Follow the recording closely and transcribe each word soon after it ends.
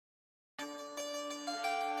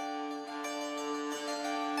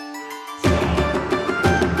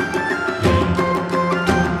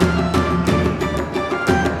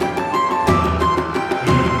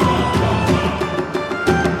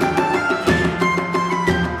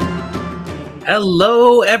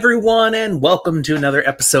Hello, everyone, and welcome to another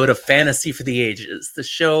episode of Fantasy for the Ages, the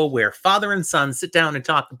show where father and son sit down and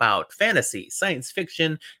talk about fantasy, science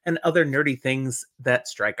fiction, and other nerdy things that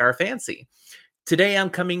strike our fancy. Today, I'm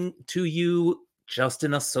coming to you just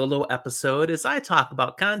in a solo episode as I talk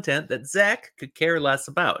about content that Zach could care less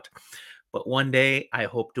about. But one day, I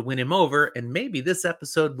hope to win him over, and maybe this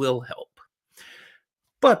episode will help.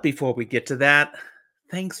 But before we get to that,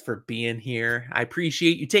 thanks for being here. I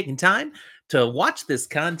appreciate you taking time to watch this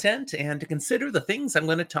content and to consider the things I'm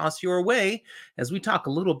going to toss your way as we talk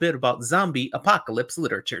a little bit about zombie apocalypse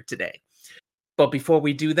literature today. But before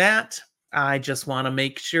we do that, I just want to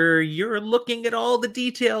make sure you're looking at all the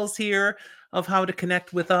details here of how to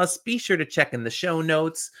connect with us. Be sure to check in the show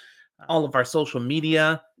notes, all of our social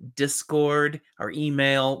media, Discord, our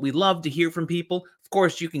email. We love to hear from people. Of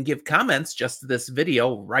course, you can give comments just to this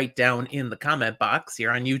video right down in the comment box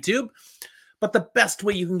here on YouTube. But the best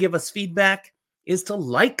way you can give us feedback is to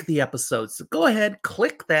like the episode. So go ahead,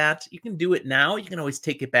 click that. You can do it now. You can always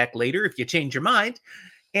take it back later if you change your mind.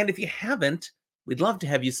 And if you haven't, we'd love to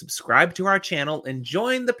have you subscribe to our channel and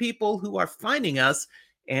join the people who are finding us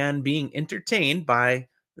and being entertained by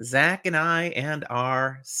Zach and I and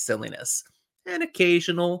our silliness and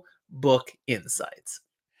occasional book insights.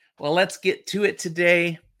 Well, let's get to it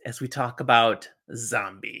today as we talk about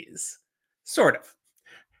zombies. Sort of.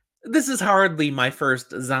 This is hardly my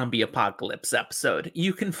first zombie apocalypse episode.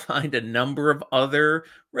 You can find a number of other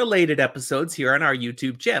related episodes here on our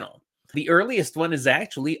YouTube channel. The earliest one is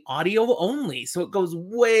actually audio only, so it goes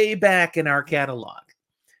way back in our catalog.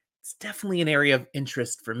 It's definitely an area of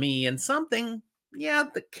interest for me and something,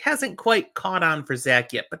 that hasn't quite caught on for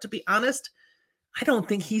Zach yet. But to be honest, I don't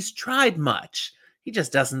think he's tried much. He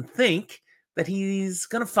just doesn't think that he's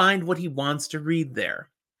going to find what he wants to read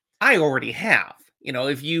there. I already have.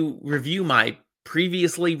 If you review my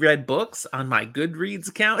previously read books on my Goodreads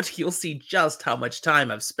account, you'll see just how much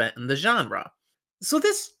time I've spent in the genre. So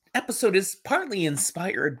this episode is partly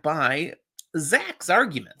inspired by Zach's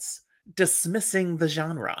arguments dismissing the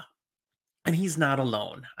genre. And he's not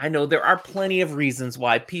alone. I know there are plenty of reasons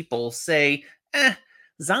why people say,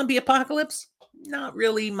 zombie apocalypse, not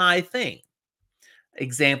really my thing.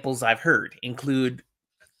 Examples I've heard include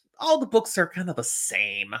all the books are kind of the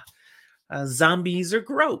same. Zombies are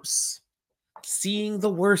gross. Seeing the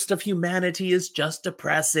worst of humanity is just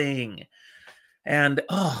depressing. And,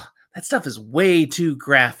 that stuff is way too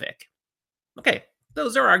graphic. Okay,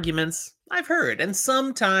 those are arguments I've heard, and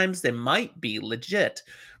sometimes they might be legit.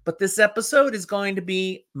 But this episode is going to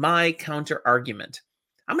be my counter argument.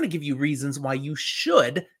 I'm going to give you reasons why you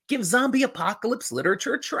should give zombie apocalypse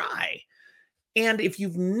literature a try. And if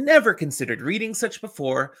you've never considered reading such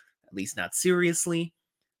before, at least not seriously,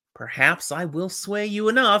 perhaps I will sway you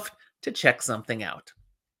enough to check something out.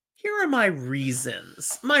 Here are my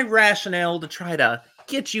reasons, my rationale to try to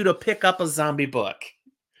get you to pick up a zombie book.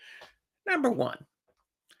 Number one,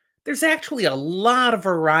 there's actually a lot of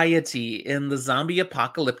variety in the zombie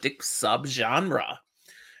apocalyptic subgenre.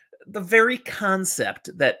 The very concept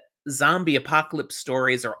that zombie apocalypse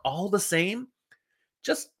stories are all the same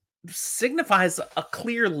just signifies a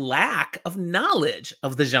clear lack of knowledge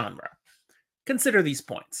of the genre. Consider these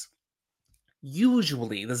points.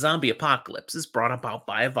 Usually, the zombie apocalypse is brought about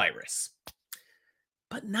by a virus,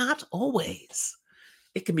 but not always.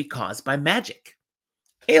 It can be caused by magic,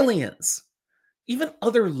 aliens, even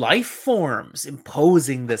other life forms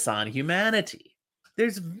imposing this on humanity.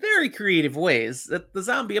 There's very creative ways that the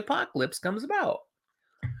zombie apocalypse comes about.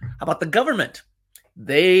 How about the government?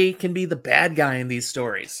 They can be the bad guy in these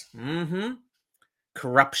stories.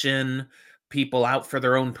 Corruption, people out for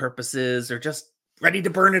their own purposes, or just ready to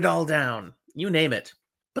burn it all down. You name it.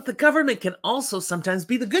 But the government can also sometimes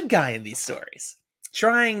be the good guy in these stories,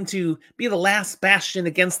 trying to be the last bastion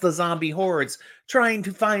against the zombie hordes, trying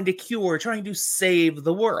to find a cure, trying to save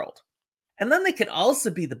the world. And then they could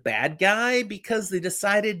also be the bad guy because they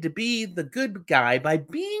decided to be the good guy by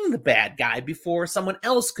being the bad guy before someone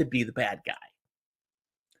else could be the bad guy.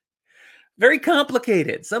 Very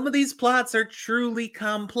complicated. Some of these plots are truly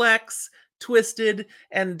complex, twisted,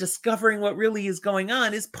 and discovering what really is going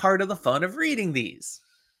on is part of the fun of reading these.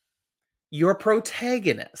 Your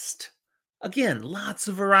protagonist, again, lots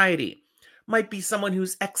of variety, might be someone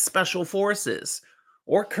who's ex-special forces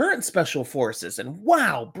or current special forces and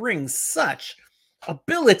brings such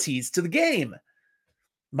abilities to the game.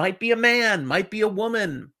 Might be a man, might be a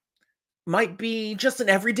woman, might be just an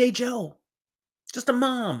everyday Joe, just a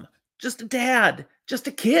mom, just a dad, just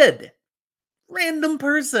a kid. Random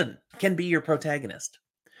person can be your protagonist.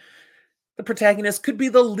 The protagonist could be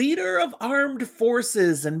the leader of armed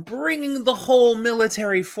forces and bringing the whole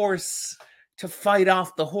military force to fight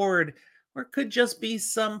off the horde, or it could just be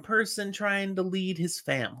some person trying to lead his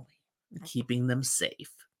family, keeping them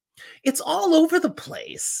safe. It's all over the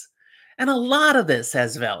place, and a lot of this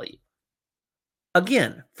has value.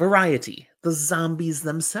 Again, variety, the zombies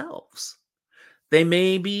themselves. They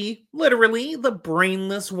may be literally the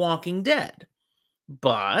brainless walking dead,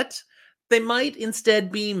 but they might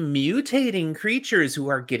instead be mutating creatures who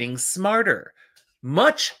are getting smarter,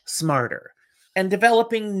 much smarter, and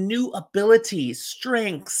developing new abilities,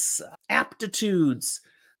 strengths, aptitudes,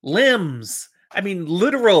 limbs. I mean,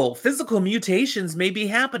 literal physical mutations may be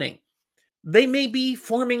happening. They may be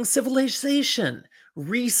forming civilization,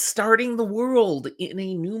 restarting the world in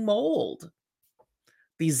a new mold.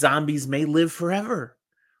 These zombies may live forever,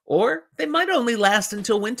 or they might only last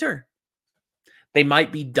until winter. They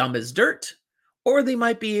might be dumb as dirt, or they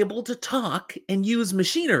might be able to talk and use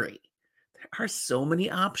machinery. There are so many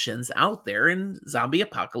options out there in zombie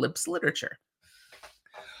apocalypse literature.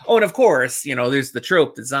 Oh, and of course, there's the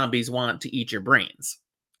trope that zombies want to eat your brains.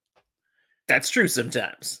 That's true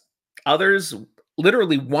sometimes. Others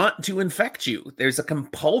literally want to infect you. There's a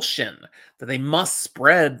compulsion that they must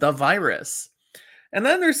spread the virus. And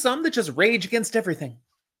then there's some that just rage against everything.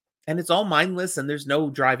 And it's all mindless and there's no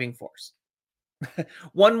driving force.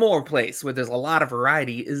 One more place where there's a lot of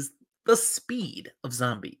variety is the speed of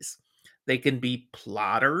zombies. They can be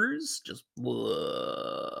plotters, just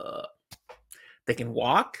they can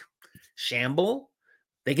walk, shamble.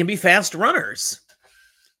 They can be fast runners.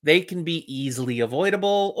 They can be easily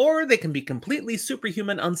avoidable, or they can be completely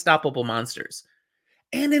superhuman, unstoppable monsters.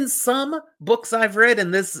 And in some books I've read in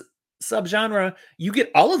this subgenre, you get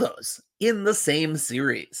all of those in the same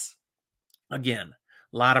series. Again,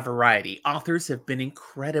 a lot of variety. Authors have been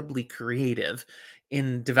incredibly creative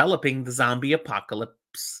in developing the zombie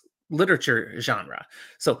apocalypse literature genre.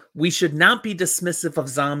 So we should not be dismissive of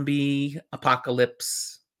zombie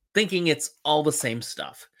apocalypse, thinking it's all the same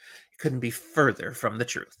stuff. It couldn't be further from the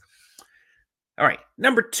truth. All right,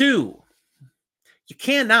 number 2. You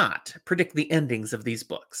cannot predict the endings of these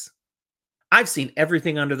books. I've seen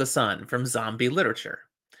everything under the sun from zombie literature.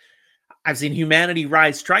 I've seen humanity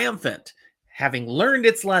rise triumphant, having learned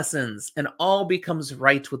its lessons, and all becomes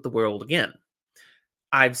right with the world again.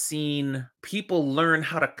 I've seen people learn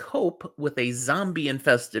how to cope with a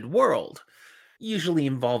zombie-infested world, usually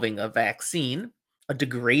involving a vaccine, a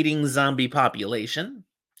degrading zombie population,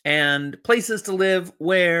 and places to live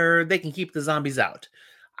where they can keep the zombies out.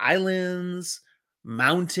 Islands,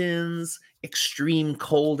 mountains, extreme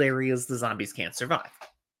cold areas the zombies can't survive.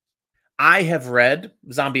 I have read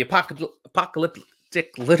zombie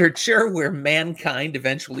apocalyptic literature where mankind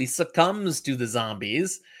eventually succumbs to the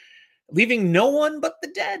zombies, leaving no one but the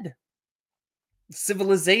dead.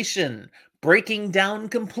 Civilization breaking down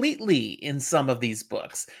completely in some of these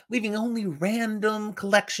books, leaving only random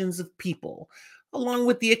collections of people, along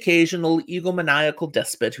with the occasional egomaniacal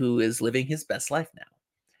despot who is living his best life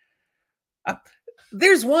now.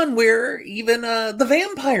 There's one where even the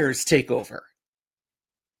vampires take over.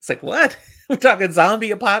 It's like, what? We're talking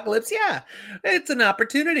zombie apocalypse? Yeah, it's an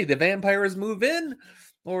opportunity. The vampires move in,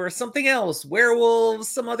 or something else. Werewolves,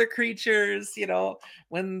 some other creatures,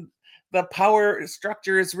 when the power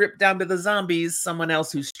structure is ripped down to the zombies, someone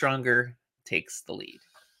else who's stronger takes the lead.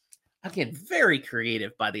 Again, very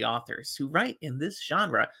creative by the authors who write in this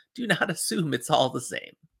genre. Do not assume it's all the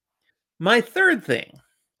same. My third thing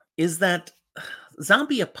is that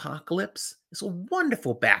zombie apocalypse is a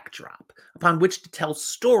wonderful backdrop upon which to tell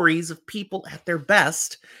stories of people at their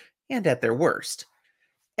best and at their worst.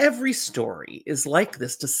 Every story is like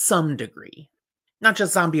this to some degree. Not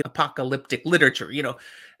just zombie apocalyptic literature.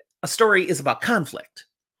 A story is about conflict.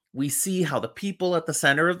 We see how the people at the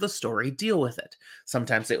center of the story deal with it.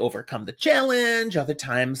 Sometimes they overcome the challenge, other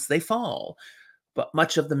times they fall. But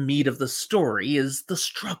much of the meat of the story is the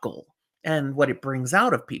struggle and what it brings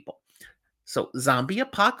out of people. So zombie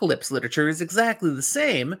apocalypse literature is exactly the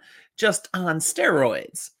same, just on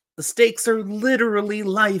steroids. The stakes are literally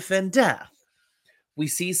life and death. We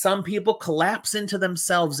see some people collapse into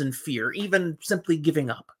themselves in fear, even simply giving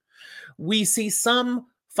up. We see some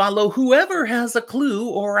follow whoever has a clue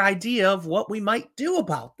or idea of what we might do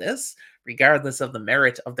about this, regardless of the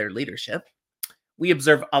merit of their leadership. We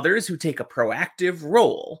observe others who take a proactive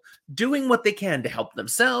role, doing what they can to help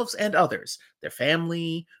themselves and others, their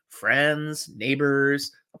family, friends,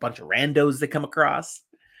 neighbors, a bunch of randos they come across.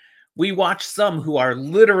 We watch some who are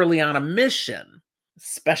literally on a mission,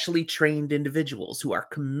 specially trained individuals who are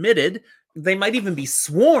committed. They might even be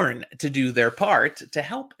sworn to do their part to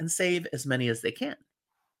help and save as many as they can.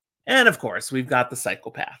 And of course, we've got the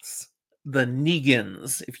psychopaths. the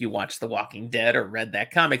Negans, if you watch The Walking Dead or read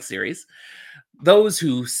that comic series. Those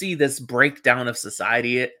who see this breakdown of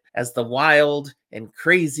society as the wild and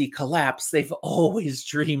crazy collapse they've always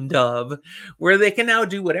dreamed of, where they can now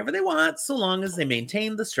do whatever they want so long as they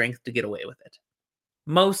maintain the strength to get away with it.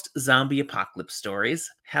 Most zombie apocalypse stories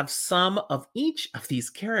have some of each of these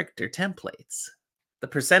character templates. The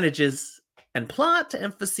percentages and plot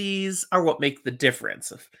emphases are what make the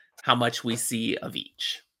difference of how much we see of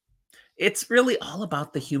each. It's really all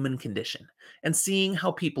about the human condition and seeing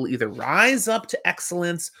how people either rise up to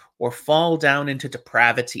excellence or fall down into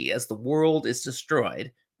depravity as the world is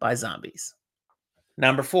destroyed by zombies.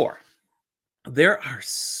 Number four, there are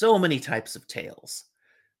so many types of tales.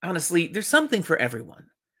 Honestly, there's something for everyone.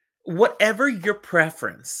 Whatever your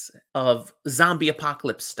preference of zombie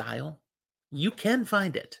apocalypse style, you can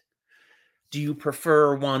find it. Do you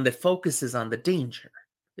prefer one that focuses on the danger?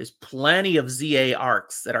 There's plenty of ZA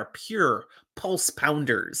arcs that are pure pulse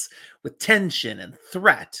pounders with tension and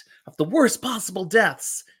threat of the worst possible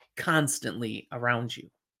deaths constantly around you.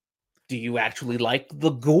 Do you actually like the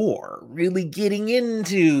gore, really getting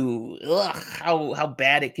into how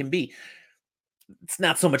bad it can be? It's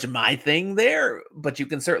not so much my thing there, but you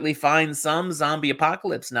can certainly find some zombie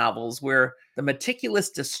apocalypse novels where the meticulous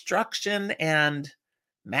destruction and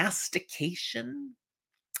mastication,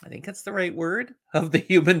 I think that's the right word, of the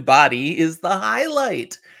human body is the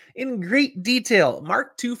highlight in great detail.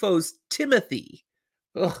 Mark Tufo's Timothy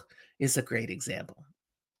ugh, is a great example.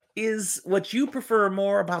 Is what you prefer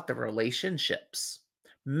more about the relationships?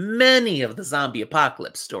 Many of the zombie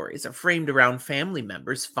apocalypse stories are framed around family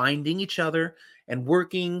members finding each other and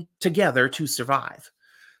working together to survive.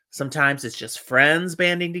 Sometimes it's just friends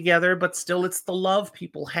banding together, but still it's the love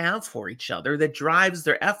people have for each other that drives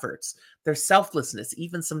their efforts, their selflessness,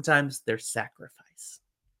 even sometimes their sacrifice.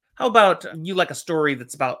 How about you like a story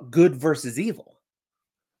that's about good versus evil?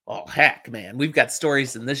 Oh, heck, man. We've got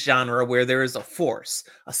stories in this genre where there is a force,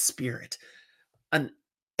 a spirit, an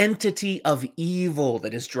entity of evil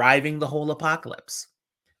that is driving the whole apocalypse.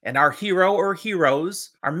 And our hero or heroes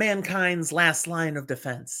are mankind's last line of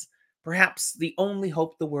defense, perhaps the only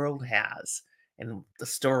hope the world has. And the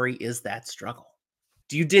story is that struggle.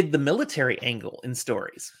 Do you dig the military angle in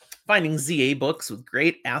stories? Finding ZA books with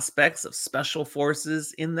great aspects of special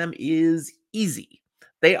forces in them is easy.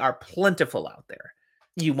 They are plentiful out there.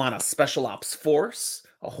 You want a special ops force,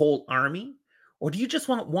 a whole army, or do you just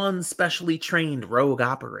want one specially trained rogue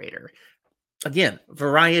operator? Again,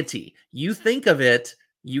 variety. You think of it,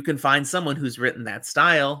 you can find someone who's written that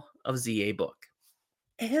style of ZA book.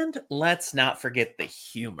 And let's not forget the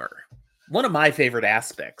humor. One of my favorite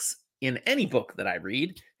aspects in any book that I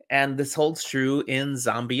read, and this holds true in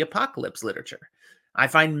zombie apocalypse literature. I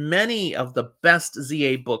find many of the best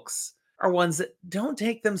ZA books are ones that don't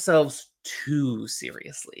take themselves too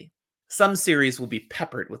seriously. Some series will be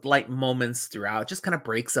peppered with light moments throughout, just kind of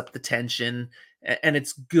breaks up the tension, and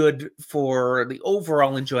it's good for the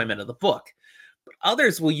overall enjoyment of the book. But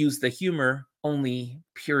others will use the humor only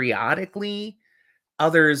periodically,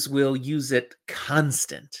 others will use it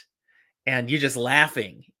constant, and you're just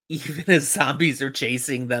laughing even as zombies are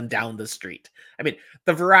chasing them down the street. I mean,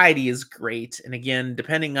 the variety is great. And again,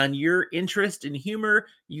 depending on your interest in humor,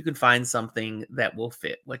 you can find something that will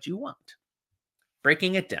fit what you want.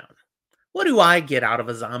 Breaking it down, what do I get out of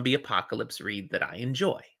a zombie apocalypse read that I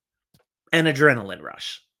enjoy? An adrenaline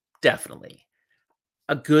rush, definitely.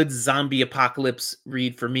 A good zombie apocalypse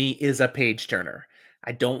read for me is a page turner.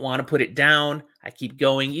 I don't want to put it down. I keep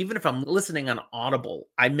going. Even if I'm listening on Audible,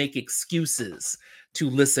 I make excuses to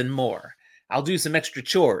listen more. I'll do some extra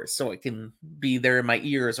chores so it can be there in my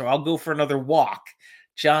ears, or I'll go for another walk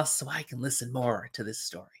just so I can listen more to this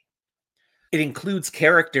story. It includes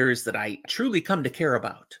characters that I truly come to care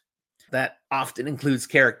about. That often includes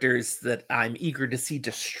characters that I'm eager to see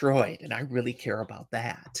destroyed, and I really care about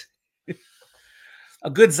that. A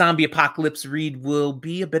good zombie apocalypse read will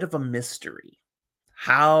be a bit of a mystery.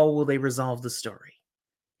 How will they resolve the story?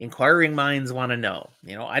 Inquiring minds want to know.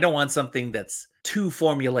 I don't want something that's too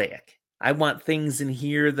formulaic. I want things in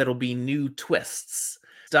here that'll be new twists,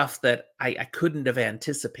 stuff that I couldn't have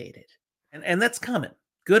anticipated. And that's common.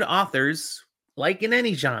 Good authors, like in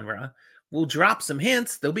any genre, will drop some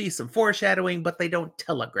hints, there'll be some foreshadowing, but they don't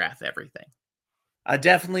telegraph everything.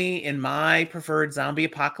 Definitely in my preferred zombie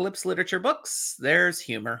apocalypse literature books, there's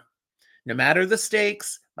humor. No matter the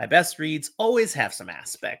stakes, my best reads always have some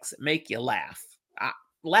aspects that make you laugh.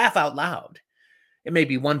 Laugh out loud. It may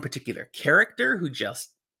be one particular character who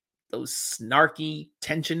just, those snarky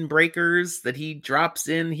tension breakers that he drops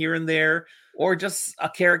in here and there, or just a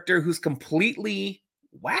character who's completely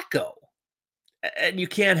wacko. and you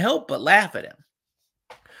can't help but laugh at him.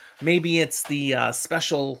 Maybe it's the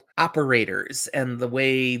special operators and the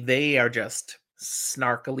way they are just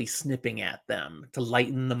snarkily snipping at them to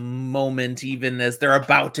lighten the moment, even as they're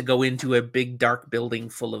about to go into a big dark building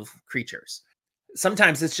full of creatures.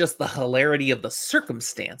 Sometimes it's just the hilarity of the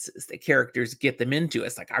circumstances that characters get them into.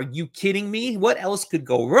 It's like, are you kidding me? What else could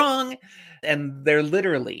go wrong? And they're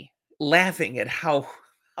literally laughing at how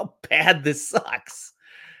bad this sucks.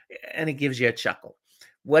 And it gives you a chuckle.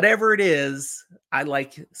 Whatever it is, I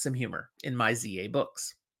like some humor in my ZA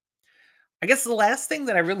books. I guess the last thing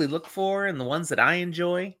that I really look for and the ones that I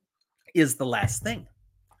enjoy is the last thing.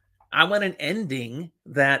 I want an ending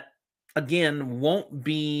that, again, won't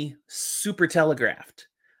be super telegraphed.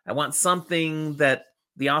 I want something that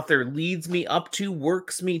the author leads me up to,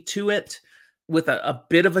 works me to it with a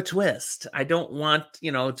bit of a twist. I don't want,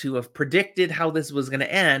 to have predicted how this was going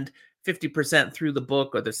to end 50% through the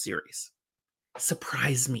book or the series.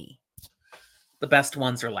 Surprise me. The best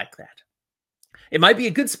ones are like that. It might be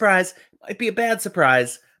a good surprise, might be a bad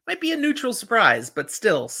surprise, might be a neutral surprise, but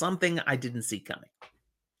still something I didn't see coming.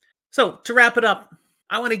 So, to wrap it up,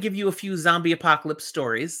 I want to give you a few zombie apocalypse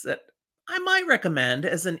stories that I might recommend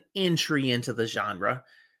as an entry into the genre,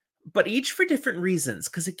 but each for different reasons.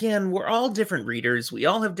 Because again, we're all different readers. We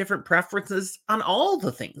all have different preferences on all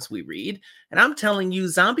the things we read. And I'm telling you,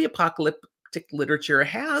 zombie apocalyptic literature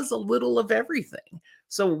has a little of everything.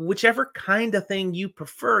 So, whichever kind of thing you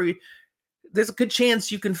prefer, there's a good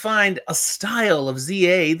chance you can find a style of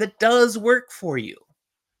ZA that does work for you.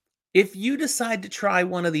 If you decide to try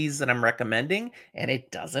one of these that I'm recommending and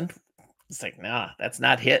it doesn't, it's like, nah, that's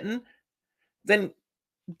not hitting, then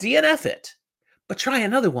DNF it. But try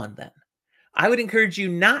another one then. I would encourage you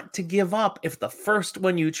not to give up if the first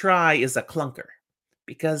one you try is a clunker.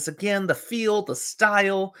 Because again, the feel, the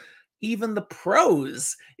style, even the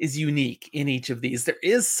prose is unique in each of these. There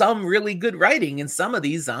is some really good writing in some of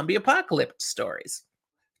these zombie apocalypse stories.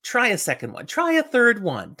 Try a second one, try a third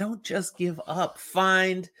one. Don't just give up.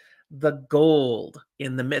 Find the gold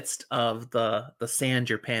in the midst of the sand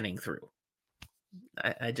you're panning through.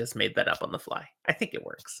 I just made that up on the fly. I think it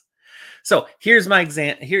works. So here's my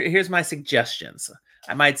here's my suggestions.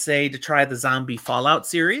 I might say to try the Zombie Fallout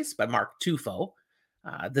series by Mark Tufo.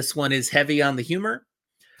 This one is heavy on the humor.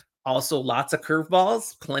 Also, lots of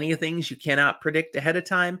curveballs, plenty of things you cannot predict ahead of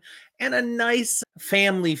time, and a nice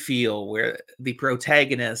family feel where the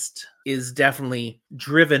protagonist is definitely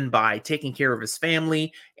driven by taking care of his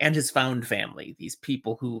family and his found family, these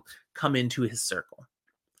people who come into his circle.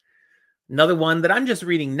 Another one that I'm just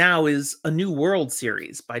reading now is A New World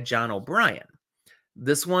series by John O'Brien.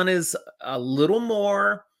 This one is a little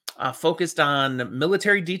more focused on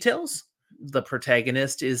military details. The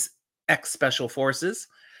protagonist is ex-special forces,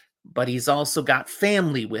 but he's also got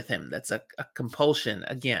family with him. That's a compulsion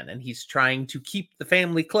again, and he's trying to keep the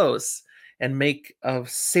family close and make a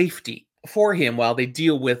safety for him while they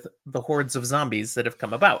deal with the hordes of zombies that have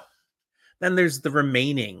come about. Then there's The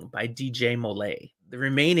Remaining by DJ Molay. The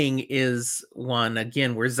Remaining is one,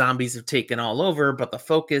 again, where zombies have taken all over, but the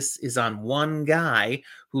focus is on one guy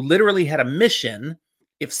who literally had a mission.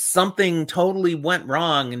 If something totally went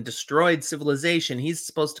wrong and destroyed civilization, he's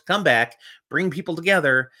supposed to come back, bring people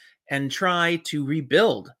together, and try to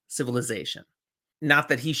rebuild civilization. Not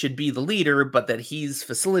that he should be the leader, but that he's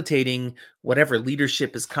facilitating whatever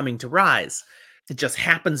leadership is coming to rise. It just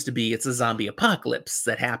happens to be it's a zombie apocalypse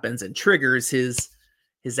that happens and triggers his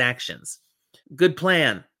actions. Good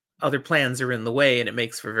plan. Other plans are in the way, and it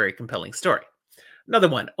makes for a very compelling story. Another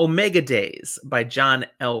one, Omega Days by John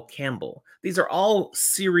L. Campbell. These are all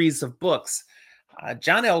series of books.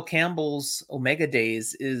 John L. Campbell's Omega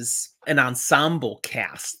Days is an ensemble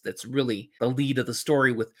cast that's really the lead of the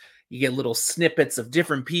story. With you get little snippets of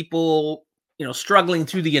different people, struggling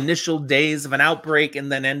through the initial days of an outbreak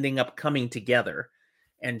and then ending up coming together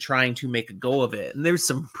and trying to make a go of it. And there's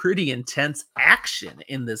some pretty intense action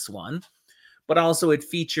in this one, but also it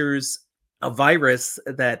features a virus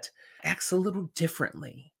that acts a little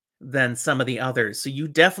differently than some of the others. So you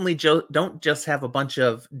definitely don't just have a bunch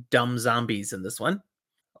of dumb zombies in this one.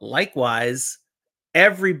 Likewise,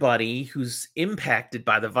 everybody who's impacted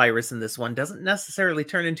by the virus in this one doesn't necessarily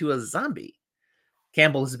turn into a zombie.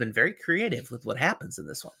 Campbell has been very creative with what happens in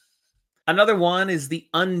this one. Another one is The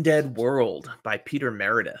Undead World by Peter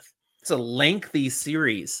Meredith. It's a lengthy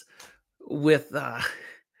series with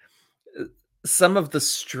some of the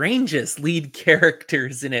strangest lead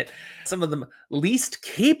characters in it, some of the least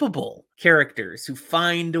capable characters who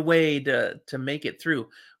find a way to make it through,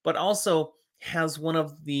 but also has one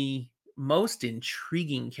of the most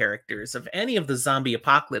intriguing characters of any of the zombie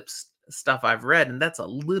apocalypse stuff I've read, and that's a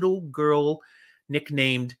little girl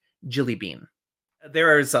nicknamed Jilly Bean.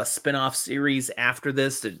 There is a spin-off series after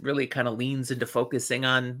this that really kind of leans into focusing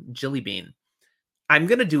on Jilly Bean. I'm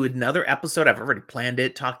going to do another episode. I've already planned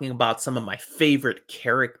it, talking about some of my favorite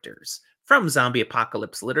characters from zombie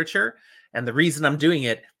apocalypse literature. And the reason I'm doing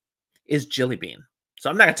it is Jilly Bean. So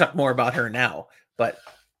I'm not going to talk more about her now, but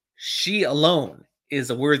she alone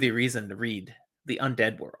is a worthy reason to read The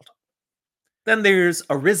Undead World. Then there's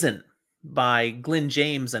Arisen by Glenn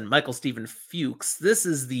James and Michael Stephen Fuchs. This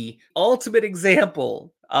is the ultimate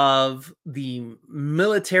example of the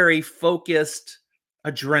military focused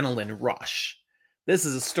adrenaline rush. This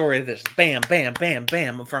is a story that's bam, bam, bam,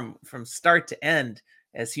 bam from start to end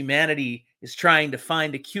as humanity is trying to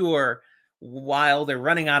find a cure while they're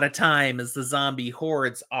running out of time as the zombie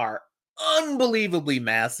hordes are unbelievably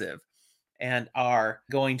massive and are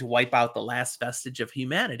going to wipe out the last vestige of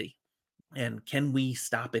humanity. And can we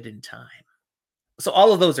stop it in time? So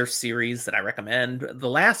all of those are series that I recommend. The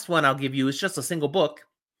last one I'll give you is just a single book,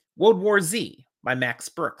 World War Z by Max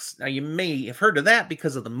Brooks. Now you may have heard of that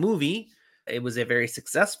because of the movie. It was a very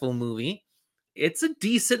successful movie. It's a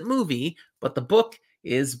decent movie, but the book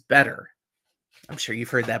is better. I'm sure you've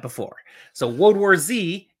heard that before. So World War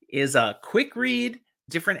Z is a quick read,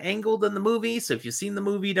 different angle than the movie. So if you've seen the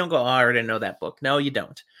movie, don't go, oh, I already know that book. No, you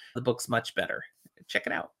don't. The book's much better. Check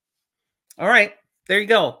it out. All right, there you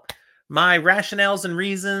go. My rationales and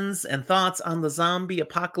reasons and thoughts on the zombie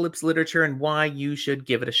apocalypse literature and why you should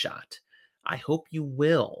give it a shot. I hope you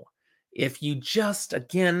will. If you just,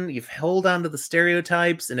 again, you've held on to the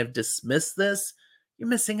stereotypes and have dismissed this, you're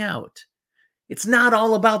missing out. It's not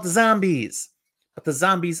all about the zombies, but the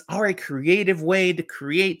zombies are a creative way to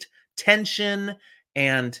create tension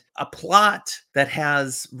and a plot that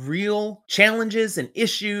has real challenges and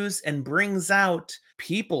issues and brings out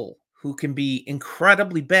people who can be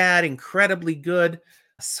incredibly bad, incredibly good,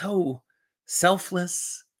 so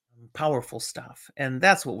selfless, powerful stuff. And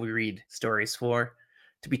that's what we read stories for,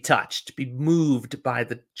 to be touched, to be moved by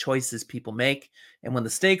the choices people make. And when the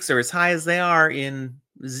stakes are as high as they are in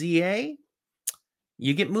ZA,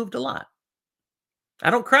 you get moved a lot. I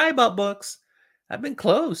don't cry about books. I've been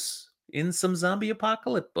close in some zombie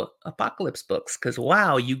apocalypse books because,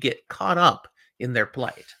 wow, you get caught up in their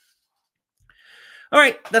plight. All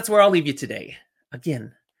right, that's where I'll leave you today.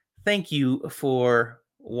 Again, thank you for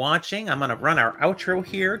watching. I'm going to run our outro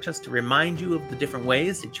here just to remind you of the different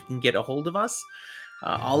ways that you can get a hold of us.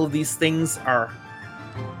 All of these things are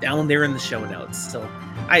down there in the show notes. So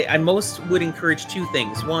I most would encourage two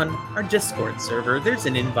things. One, our Discord server. There's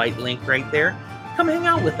an invite link right there. Come hang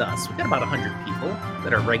out with us. We've got about 100 people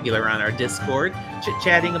that are regular on our Discord,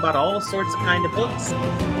 chit-chatting about all sorts of kind of books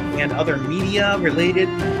and other media related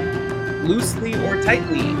loosely or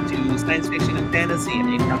tightly to science fiction and fantasy. I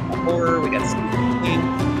mean, we got horror, we got Stephen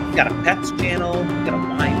King, we got a pets channel, we got a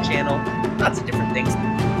wine channel, lots of different things.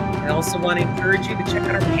 I also want to encourage you to check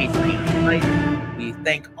out our Patreon tonight. We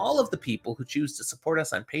thank all of the people who choose to support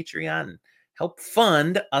us on Patreon and help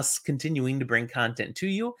fund us continuing to bring content to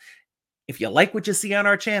you. If you like what you see on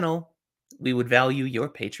our channel, we would value your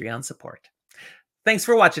Patreon support. Thanks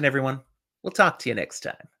for watching, everyone. We'll talk to you next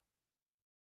time.